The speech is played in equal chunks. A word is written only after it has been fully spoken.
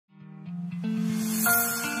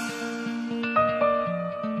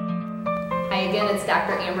again, it's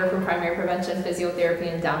Dr. Amber from Primary Prevention Physiotherapy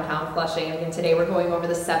in downtown Flushing. And today we're going over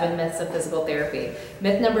the 7 myths of physical therapy.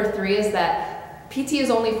 Myth number 3 is that PT is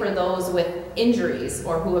only for those with injuries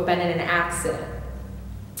or who have been in an accident.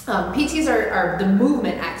 PTs are the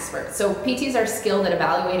movement experts. So PTs are skilled at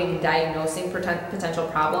evaluating and diagnosing potential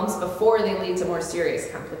problems before they lead to more serious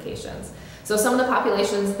complications. So some of the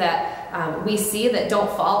populations that we see that don't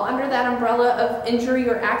fall under that umbrella of injury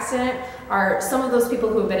or accident are some of those people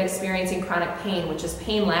who have been experiencing chronic pain, which is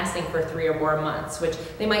pain lasting for 3 or more months, which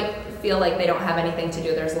they might feel like they don't have anything to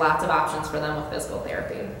do. There's lots of options for them with physical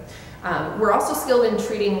therapy. We're also skilled in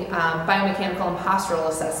treating biomechanical and postural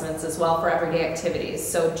assessments as well for everyday activities.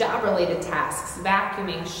 So job-related tasks,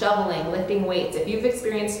 vacuuming, shoveling, lifting weights. If you've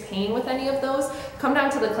experienced pain with any of those, come down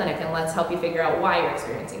to the clinic and let's help you figure out why you're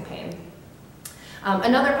experiencing pain.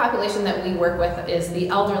 Another population that we work with is the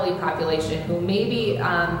elderly population who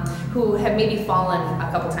have maybe fallen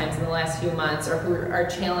a couple times in the last few months or who are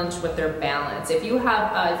challenged with their balance. If you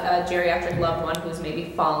have a geriatric loved one who's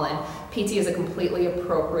maybe fallen, PT is a completely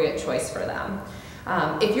appropriate choice for them.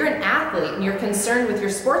 If you're an athlete and you're concerned with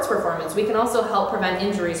your sports performance, we can also help prevent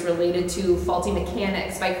injuries related to faulty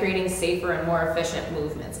mechanics by creating safer and more efficient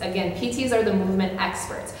movements. Again, PTs are the movement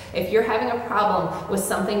experts. If you're having a problem with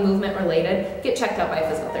something movement related, get checked out by a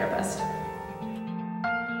physical therapist.